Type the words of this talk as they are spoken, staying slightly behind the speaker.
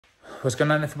what's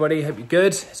going on everybody? Hope you're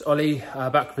good. It's Ollie,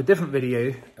 back with a different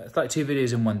video. It's like 2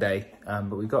 videos in one day,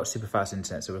 but we've got super fast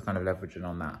internet, so we're kind of leveraging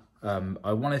on that.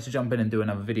 I wanted to jump in and do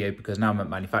another video because now I'm at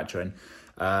manufacturing,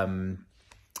 and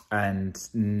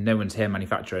no one's here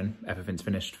manufacturing. Everything's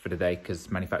finished for the day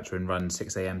because manufacturing runs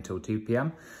 6 AM till 2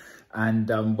 PM. And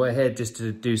we're here just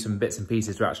to do some bits and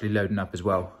pieces. We're actually loading up as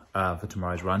well for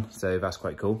tomorrow's run, so that's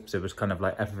quite cool. So it was kind of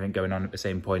like everything going on at the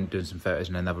same point, doing some photos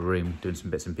in another room, doing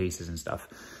some bits and pieces and stuff.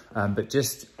 But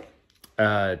just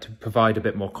to provide a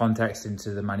bit more context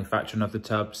into the manufacturing of the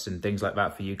tubs and things like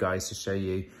that for you guys, to show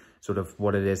you sort of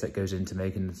what it is that goes into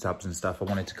making the tubs and stuff. I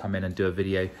wanted to come in and do a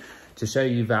video to show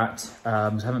you that. I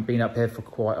haven't been up here for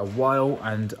quite a while,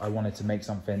 and I wanted to make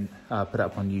something, put it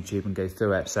up on YouTube and go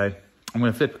through it. So I'm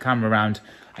going to flip the camera around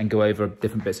and go over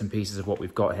different bits and pieces of what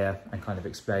we've got here and kind of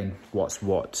explain what's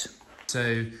what.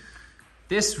 So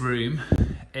this room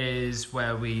is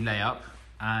where we lay up,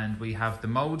 and we have the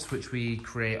molds which we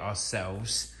create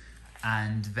ourselves,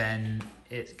 and then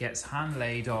it gets hand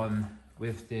laid on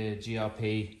with the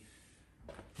GRP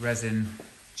resin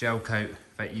gel coat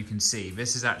that you can see.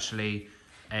 This is actually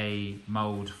a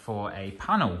mold for a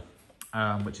panel,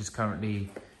 which is currently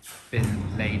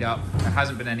been laid up. There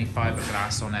hasn't been any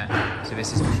fiberglass on it, so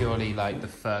this is purely like the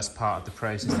first part of the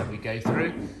process that we go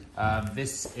through.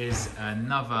 This is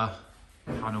another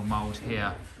panel mold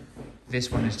here. This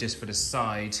one is just for the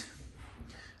side,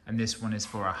 and this one is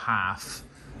for a half.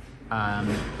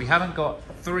 We haven't got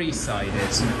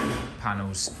 3-sided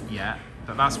panels yet,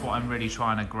 but that's what I'm really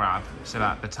trying to grab, so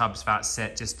that the tubs that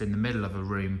sit just in the middle of a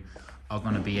room are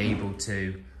going to be able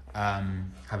to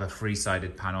have a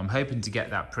 3-sided panel. I'm hoping to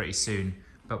get that pretty soon,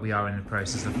 but we are in the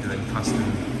process of doing custom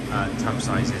tub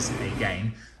sizes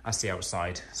again. That's the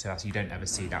outside, so that's, you don't ever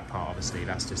see that part, obviously.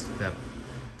 That's just the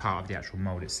part of the actual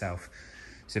mold itself.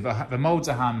 So the molds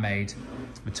are handmade,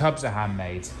 the tubs are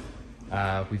handmade.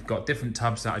 We've got different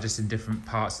tubs that are just in different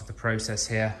parts of the process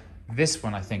here. This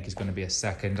one I think is going to be a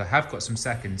second. I have got some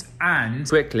seconds, and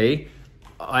quickly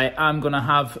I am going to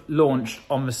have launch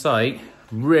on the site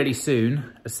really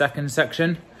soon a second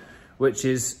section, which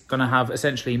is going to have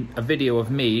essentially a video of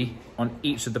me on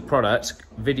each of the products,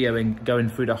 videoing, going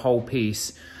through the whole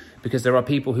piece, because there are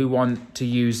people who want to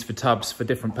use the tubs for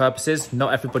different purposes.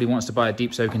 Not everybody wants to buy a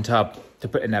deep soaking tub to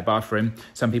put in their bathroom.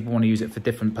 Some people want to use it for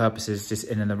different purposes just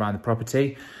in and around the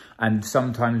property, and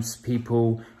sometimes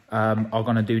people are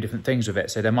going to do different things with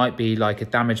it. So there might be like a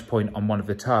damage point on one of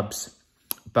the tubs,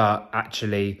 but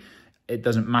actually it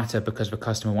doesn't matter because the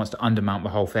customer wants to undermount the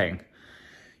whole thing,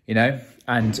 you know?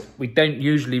 And we don't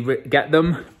usually get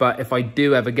them, but if I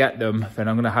do ever get them, then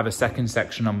I'm going to have a second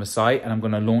section on the site, and I'm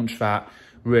going to launch that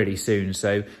really soon.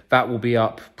 So that will be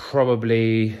up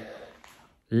probably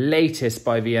latest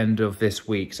by the end of this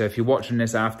week. So if you're watching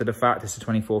this after the fact, it's the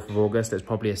 24th of August, there's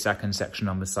probably a second section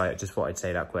on the site. I just thought I'd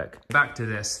say that quick. Back to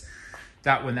this,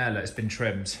 that one there, look, it's been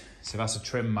trimmed. So that's a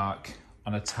trim mark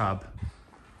on a tub,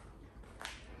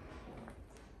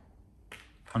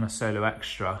 on a Solo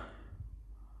Extra,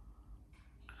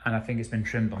 and I think it's been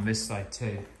trimmed on this side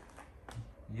too.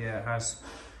 Yeah, it has.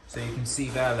 So you can see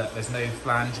there that there's no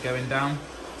flange going down,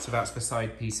 so that's the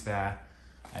side piece there,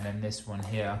 and then this one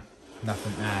here,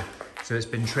 nothing there. So it's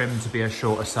been trimmed to be a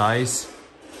shorter size,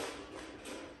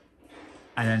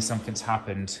 and then something's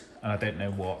happened, and I don't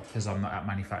know what, because I'm not at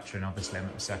manufacturing, obviously I'm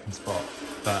at the second spot,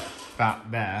 but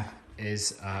that there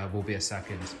is will be a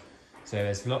second. So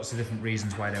there's lots of different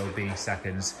reasons why there will be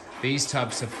seconds. These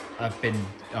tubs have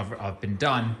been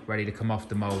done, ready to come off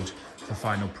the mold for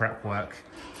final prep work,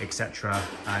 etc.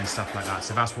 and stuff like that.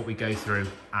 So that's what we go through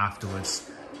afterwards,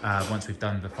 once we've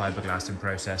done the fiberglassing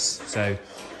process. So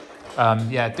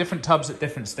yeah, different tubs at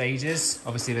different stages.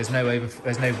 Obviously there's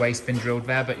no waste bin drilled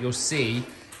there, but you'll see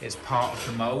it's part of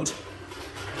the mold.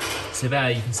 So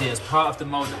there you can see it's part of the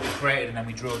mold that we created, and then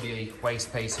we drill the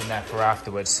waste paste in there for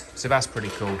afterwards. So that's pretty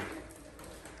cool.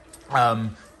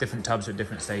 Different tubs at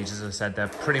different stages. As I said, they're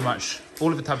pretty much,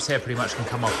 all of the tubs here pretty much can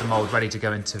come off the mold, ready to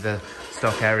go into the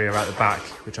stock area at the back,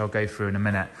 which I'll go through in a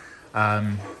minute.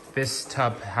 This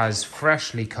tub has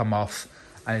freshly come off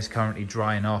and is currently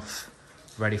drying off,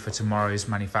 ready for tomorrow's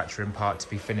manufacturing part to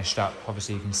be finished up.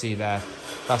 Obviously you can see there,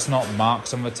 that's not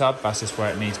marks on the tub, that's just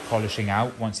where it needs polishing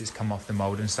out once it's come off the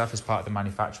mold and stuff as part of the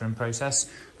manufacturing process.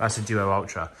 That's a Duo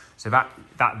Ultra. So that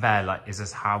there like is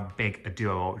just how big a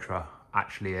Duo Ultra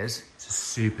actually is. It's a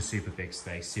super big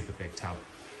space, super big tub,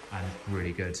 and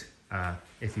really good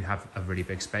if you have a really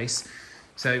big space.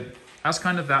 So that's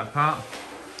kind of that part,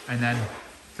 and then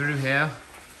through here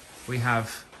we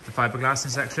have the fiberglassing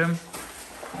section.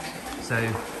 So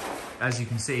as you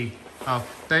can see, oh,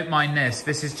 don't mind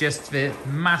this is just the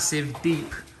massive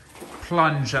deep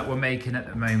plunge that we're making at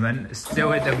the moment. It's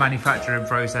still in the manufacturing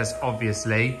process,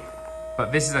 obviously,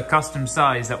 but this is a custom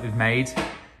size that we've made.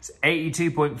 It's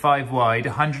 82.5 wide,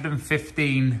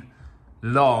 115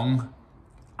 long,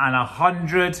 and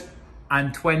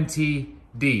 120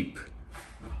 deep.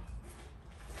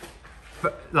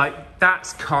 But like,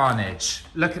 that's carnage.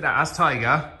 Look at that, that's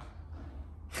Tiger.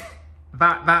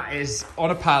 That is on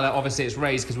a pallet. Obviously it's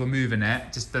raised because we're moving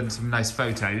it. Just done some nice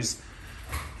photos.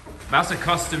 That's a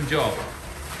custom job.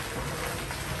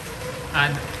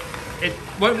 And it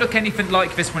won't look anything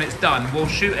like this when it's done. We'll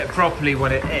shoot it properly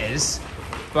when it is.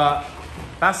 But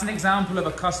that's an example of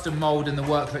a custom mold and the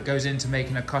work that goes into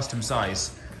making a custom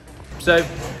size. So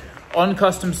on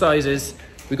custom sizes,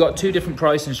 we've got two different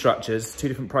pricing structures, two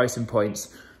different pricing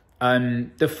points.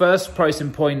 The first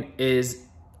pricing point is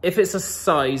if it's a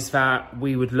size that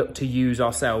we would look to use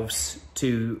ourselves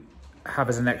to have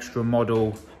as an extra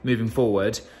model moving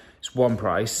forward, it's one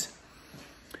price.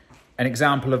 An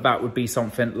example of that would be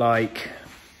something like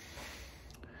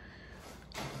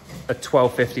a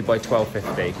 1250 by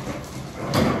 1250,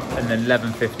 and then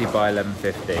 1150 by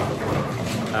 1150,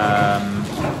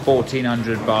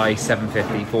 1400 by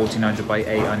 750, 1400 by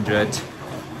 800,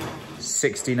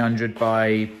 1600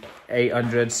 by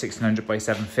 800, 1600 by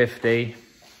 750,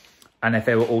 and if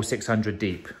they were all 600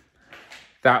 deep,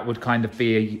 that would kind of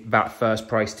be that first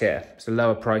price tier. It's a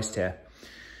lower price tier.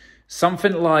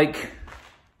 Something like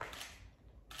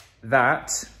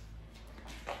that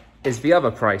is the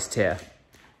other price tier,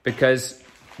 because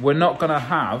we're not going to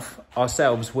have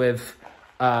ourselves with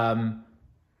a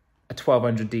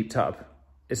 1200 deep tub.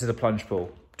 This is a plunge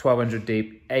pool, 1200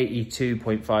 deep,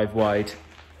 82.5 wide.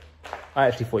 I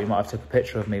actually thought you might have took a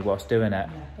picture of me whilst doing it.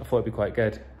 I thought it'd be quite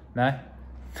good. No?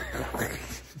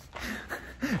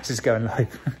 Just going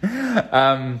live.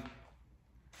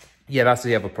 Yeah, that's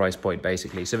the other price point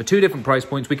basically. So the two different price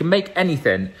points, we can make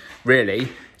anything really,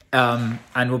 and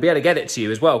we'll be able to get it to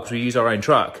you as well because we use our own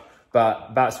truck.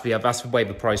 But that's the way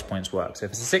the price points work. So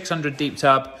if it's a 600 deep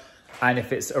tub, and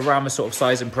if it's around the sort of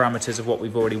size and parameters of what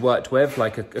we've already worked with,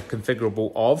 like a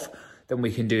configurable of, then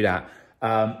we can do that.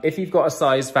 If you've got a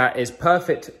size that is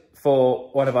perfect for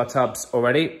one of our tubs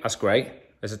already, that's great.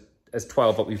 There's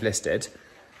 12 that we've listed.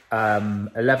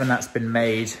 11 that's been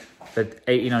made, the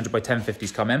 1800 by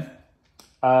 1050's come in.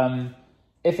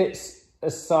 If it's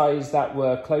a size that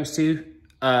we're close to,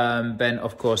 then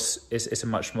of course it's a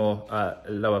much more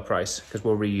lower price because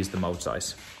we'll reuse the mold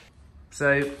size.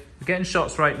 So we're getting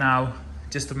shots right now,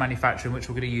 just of manufacturing, which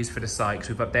we're going to use for the site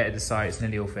because we've updated the site. It's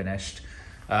nearly all finished.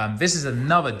 This is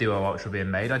another Duo Ultra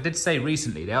being made. I did say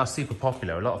recently they are super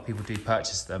popular. A lot of people do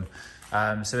purchase them.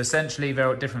 So essentially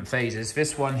they're at different phases.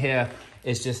 This one here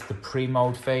is just the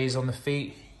pre-mold phase on the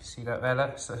feet. See that there?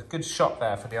 That's a good shot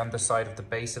there for the underside of the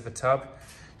base of the tub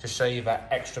to show you that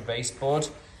extra baseboard,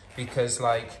 because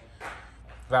like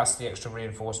that's the extra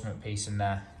reinforcement piece in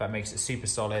there that makes it super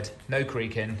solid, no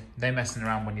creaking, no messing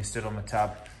around when you stood on the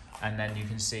tub. And then you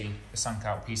can see the sunk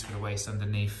out piece for the waist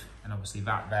underneath, and obviously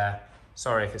that there.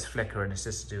 Sorry if it's flickering, it's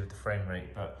just to do with the frame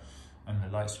rate, but and the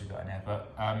lights we've got in here,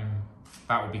 but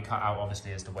that will be cut out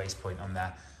obviously as the waist point on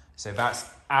there. So that's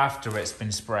after it's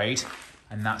been sprayed,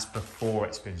 and that's before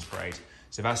it's been sprayed.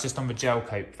 So that's just on the gel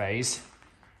coat phase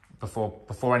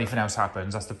before anything else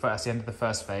happens. That's the end of the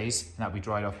first phase, and that'll be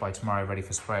dried off by tomorrow, ready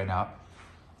for spraying up.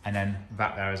 And then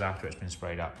that there is after it's been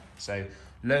sprayed up. So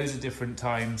loads of different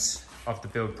times of the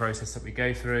build process that we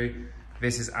go through.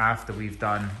 This is after we've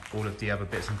done all of the other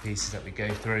bits and pieces that we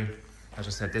go through. As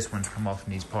I said, this one's come off,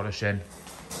 needs polishing.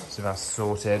 So that's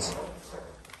sorted.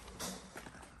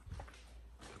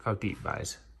 Look how deep that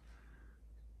is.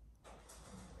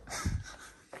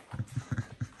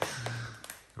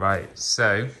 Right,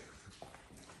 so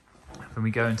when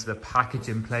we go into the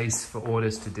packaging place for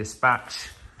orders to dispatch,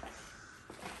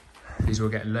 these will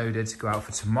get loaded to go out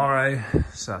for tomorrow.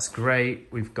 So that's great.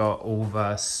 We've got all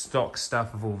the stock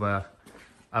stuff of all the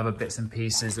other bits and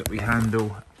pieces that we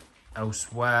handle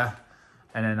elsewhere.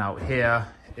 And then out here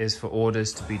is for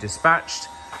orders to be dispatched.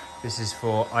 This is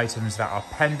for items that are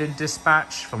pending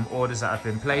dispatch from orders that have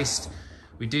been placed.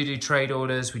 We do trade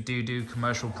orders, we do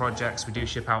commercial projects, we do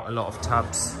ship out a lot of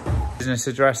tubs. Business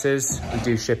addresses, we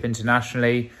do ship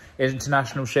internationally.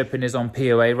 International shipping is on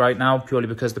POA right now, purely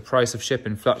because the price of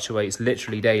shipping fluctuates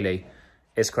literally daily.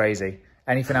 It's crazy.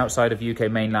 Anything outside of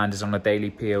UK mainland is on a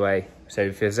daily POA. So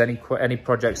if there's any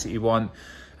projects that you want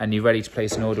and you're ready to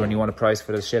place an order and you want a price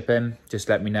for the shipping, just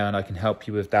let me know and I can help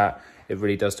you with that. It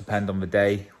really does depend on the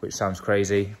day, which sounds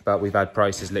crazy, but we've had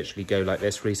prices literally go like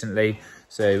this recently.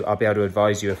 So I'll be able to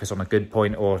advise you if it's on a good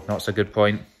point or not so good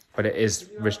point, but it is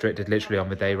restricted literally on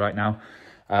the day right now.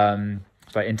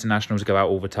 like internationals go out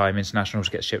all the time. Internationals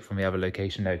get shipped from the other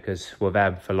location though, because we're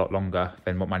there for a lot longer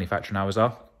than what manufacturing hours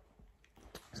are.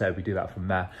 So we do that from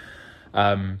there.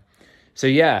 So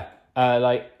yeah,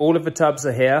 like all of the tubs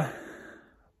are here.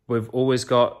 We've always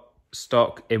got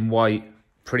stock in white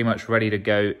pretty much ready to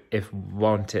go if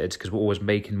wanted, because we're always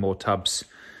making more tubs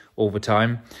all the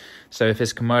time. So if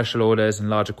it's commercial orders and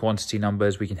larger quantity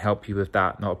numbers, we can help you with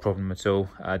that. Not a problem at all.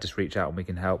 Just reach out and we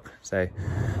can help. So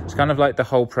it's kind of like the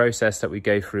whole process that we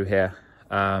go through here.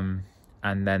 And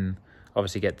then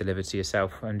obviously get delivered to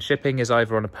yourself. And shipping is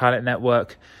either on a pallet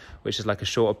network, which is like a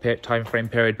shorter time frame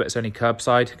period, but it's only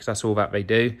curbside because that's all that they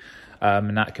do.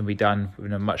 And that can be done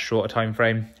in a much shorter time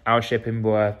frame. Our shipping,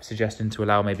 we're suggesting to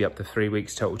allow maybe up to 3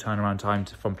 weeks total turnaround time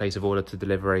from place of order to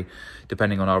delivery,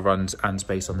 depending on our runs and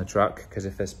space on the truck. Because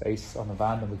if there's space on the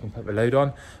van, then we can put the load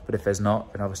on. But if there's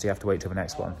not, then obviously you have to wait till the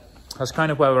next one. That's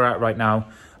kind of where we're at right now.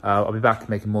 I'll be back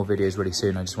making more videos really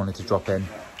soon. I just wanted to drop in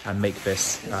and make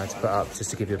this to put up just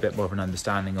to give you a bit more of an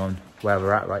understanding on where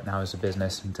we're at right now as a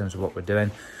business in terms of what we're doing.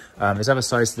 There's other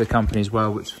sides to the company as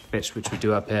well, which we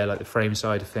do up here, like the frame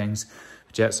side of things,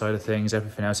 jet side of things,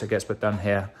 everything else that gets put done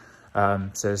here.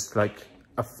 So it's like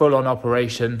a full-on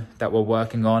operation that we're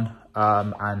working on.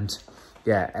 And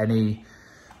yeah, any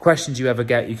questions you ever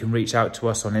get, you can reach out to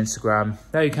us on Instagram.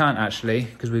 No, you can't actually,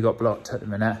 because we got blocked at the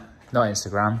minute. Not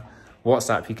Instagram.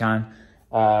 WhatsApp you can.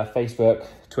 Facebook,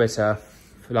 Twitter,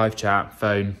 live chat,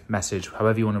 phone, message,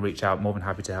 however you want to reach out, more than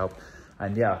happy to help.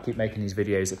 And yeah, I'll keep making these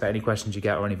videos. If there are any questions you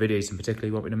get or any videos in particular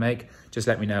you want me to make, just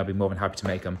let me know. I'll be more than happy to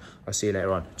make them. I'll see you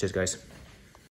later on. Cheers, guys.